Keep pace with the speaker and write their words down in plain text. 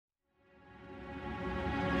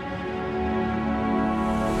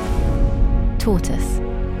Tortoise.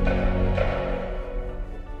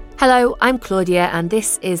 Hello, I'm Claudia, and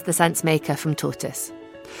this is The Sense Maker from Tortoise.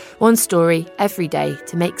 One story every day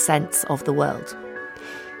to make sense of the world.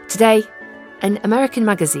 Today, an American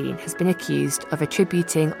magazine has been accused of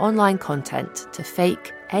attributing online content to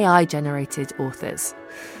fake AI-generated authors.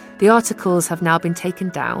 The articles have now been taken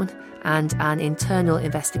down and an internal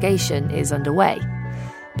investigation is underway.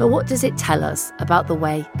 But what does it tell us about the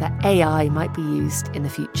way that AI might be used in the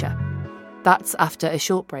future? That's after a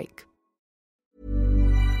short break.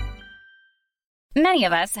 Many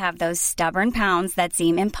of us have those stubborn pounds that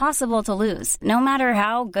seem impossible to lose, no matter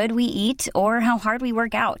how good we eat or how hard we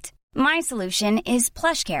work out. My solution is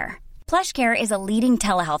PlushCare. PlushCare is a leading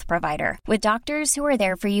telehealth provider with doctors who are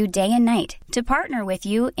there for you day and night to partner with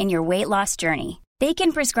you in your weight loss journey. They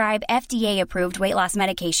can prescribe FDA-approved weight loss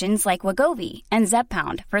medications like Wegovy and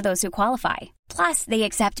Zepbound for those who qualify. Plus, they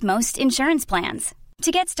accept most insurance plans.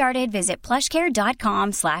 To get started, visit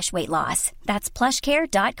plushcare.com/weightloss. That's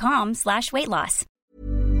plushcare.com/weightloss.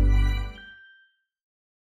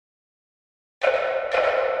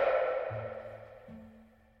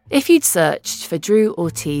 If you'd searched for Drew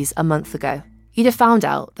Ortiz a month ago, you'd have found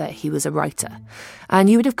out that he was a writer, and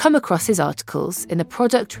you would have come across his articles in the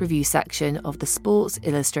product review section of the Sports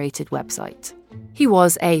Illustrated website. He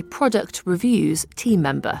was a product reviews team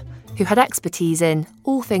member who had expertise in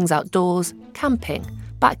all things outdoors, camping,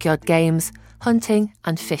 backyard games, hunting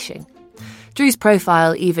and fishing. Drew's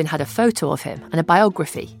profile even had a photo of him and a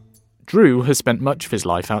biography. Drew has spent much of his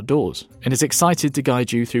life outdoors and is excited to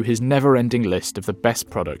guide you through his never-ending list of the best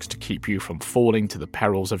products to keep you from falling to the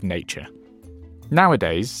perils of nature.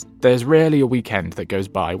 Nowadays, there's rarely a weekend that goes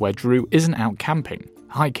by where Drew isn't out camping,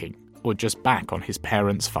 hiking, or just back on his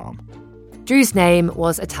parents' farm. Drew's name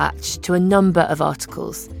was attached to a number of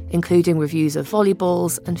articles, including reviews of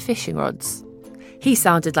volleyballs and fishing rods. He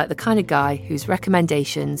sounded like the kind of guy whose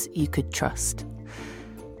recommendations you could trust.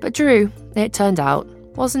 But Drew, it turned out,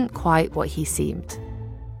 wasn't quite what he seemed.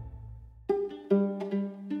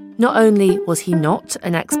 Not only was he not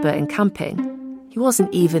an expert in camping, he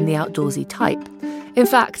wasn't even the outdoorsy type. In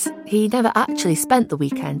fact, he never actually spent the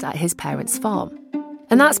weekend at his parents' farm.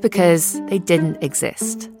 And that's because they didn't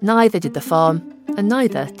exist. Neither did the farm, and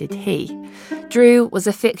neither did he. Drew was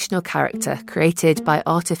a fictional character created by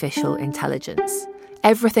artificial intelligence.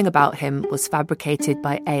 Everything about him was fabricated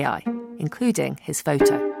by AI, including his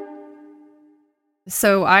photo.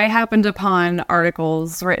 So I happened upon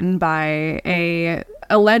articles written by a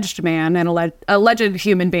alleged man, an alleged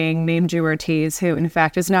human being named Drew Ortiz, who in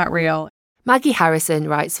fact is not real. Maggie Harrison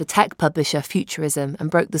writes for tech publisher Futurism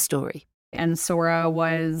and broke the story. And Sora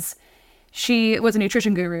was a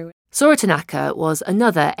nutrition guru. Sora Tanaka was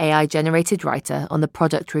another AI-generated writer on the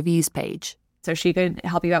product reviews page. So she could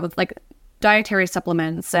help you out with like dietary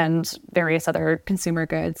supplements and various other consumer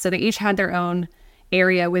goods. So they each had their own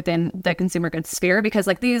area within the consumer goods sphere, because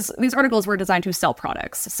like these articles were designed to sell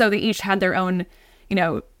products. So they each had their own,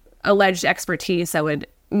 alleged expertise that would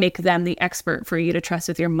make them the expert for you to trust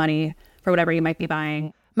with your money for whatever you might be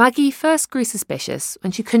buying. Maggie first grew suspicious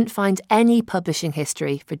when she couldn't find any publishing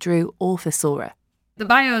history for Drew or for Sora. The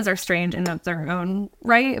bios are strange in their own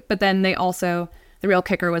right, but then the real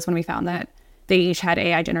kicker was when we found that they each had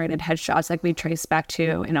AI-generated headshots that we traced back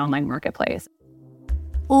to an online marketplace.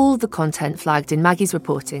 All the content flagged in Maggie's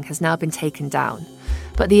reporting has now been taken down,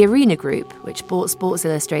 but the Arena Group, which bought Sports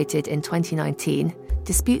Illustrated in 2019,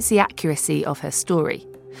 disputes the accuracy of her story.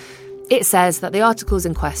 It says that the articles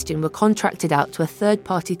in question were contracted out to a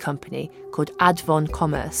third-party company called Advon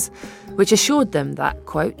Commerce, which assured them that,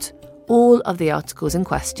 quote, all of the articles in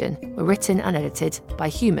question were written and edited by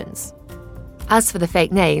humans. As for the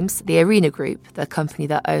fake names, the Arena Group, the company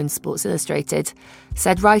that owns Sports Illustrated,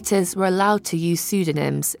 said writers were allowed to use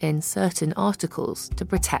pseudonyms in certain articles to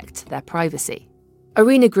protect their privacy.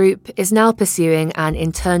 Arena Group is now pursuing an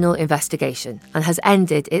internal investigation and has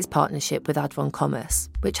ended its partnership with Advon Commerce,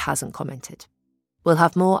 which hasn't commented. We'll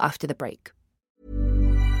have more after the break.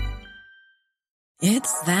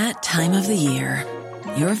 It's that time of the year.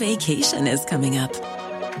 Your vacation is coming up.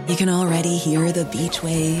 You can already hear the beach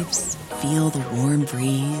waves, feel the warm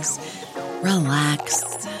breeze,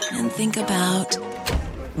 relax, and think about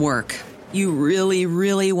work. You really,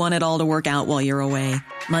 really want it all to work out while you're away.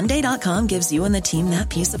 Monday.com gives you and the team that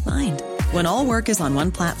peace of mind. When all work is on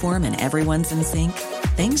one platform and everyone's in sync,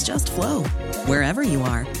 things just flow. Wherever you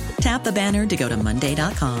are, tap the banner to go to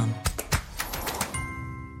Monday.com.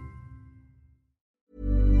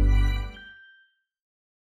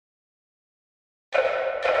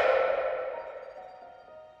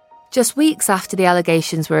 Just weeks after the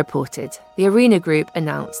allegations were reported, the Arena Group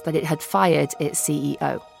announced that it had fired its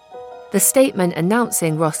CEO. The statement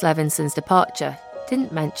announcing Ross Levinson's departure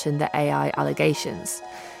didn't mention the AI allegations.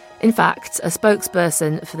 In fact, a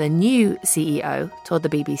spokesperson for the new CEO told the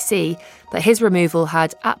BBC that his removal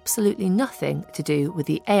had absolutely nothing to do with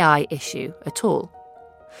the AI issue at all.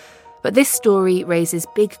 But this story raises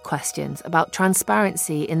big questions about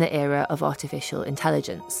transparency in the era of artificial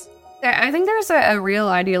intelligence. I think there's a real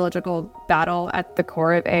ideological battle at the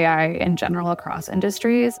core of AI in general across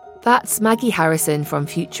industries. That's Maggie Harrison from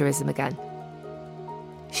Futurism again.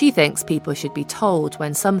 She thinks people should be told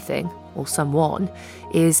when something, or someone,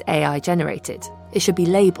 is AI generated. It should be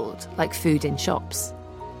labelled like food in shops.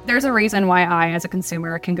 There's a reason why I, as a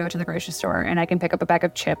consumer, can go to the grocery store and I can pick up a bag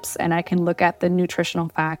of chips and I can look at the nutritional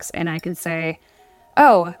facts and I can say,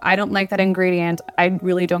 oh, I don't like that ingredient. I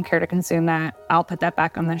really don't care to consume that. I'll put that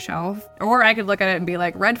back on the shelf. Or I could look at it and be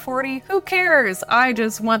like, red 40, who cares? I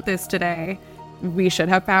just want this today. We should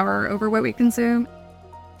have power over what we consume.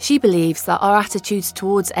 She believes that our attitudes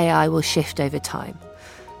towards AI will shift over time.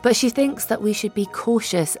 But she thinks that we should be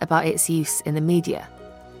cautious about its use in the media,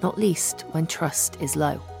 not least when trust is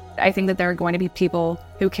low. I think that there are going to be people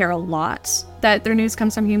who care a lot that their news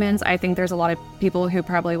comes from humans. I think there's a lot of people who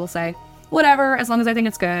probably will say, whatever, as long as I think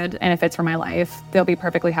it's good and if it's for my life, they'll be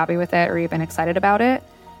perfectly happy with it or even excited about it.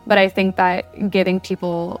 But I think that giving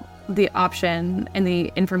people the option and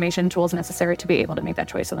the information tools necessary to be able to make that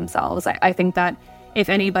choice for themselves, I think that if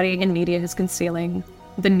anybody in media is concealing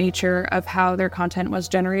the nature of how their content was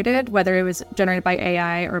generated, whether it was generated by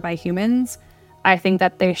AI or by humans, I think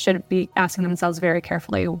that they should be asking themselves very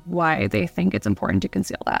carefully why they think it's important to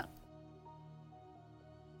conceal that.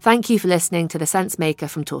 Thank you for listening to The Sense Maker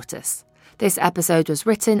from Tortoise. This episode was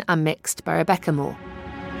written and mixed by Rebecca Moore.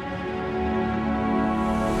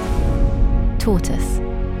 Tortoise.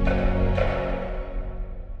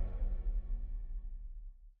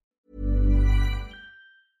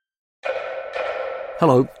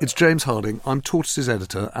 Hello, it's James Harding. I'm Tortoise's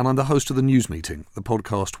editor and I'm the host of The News Meeting, the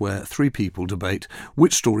podcast where three people debate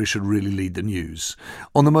which story should really lead the news.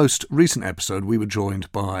 On the most recent episode, we were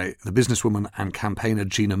joined by the businesswoman and campaigner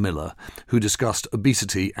Gina Miller, who discussed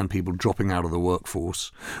obesity and people dropping out of the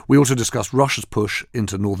workforce. We also discussed Russia's push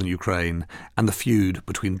into northern Ukraine and the feud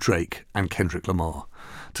between Drake and Kendrick Lamar.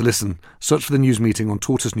 To listen, search for The News Meeting on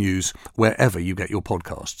Tortoise News wherever you get your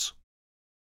podcasts.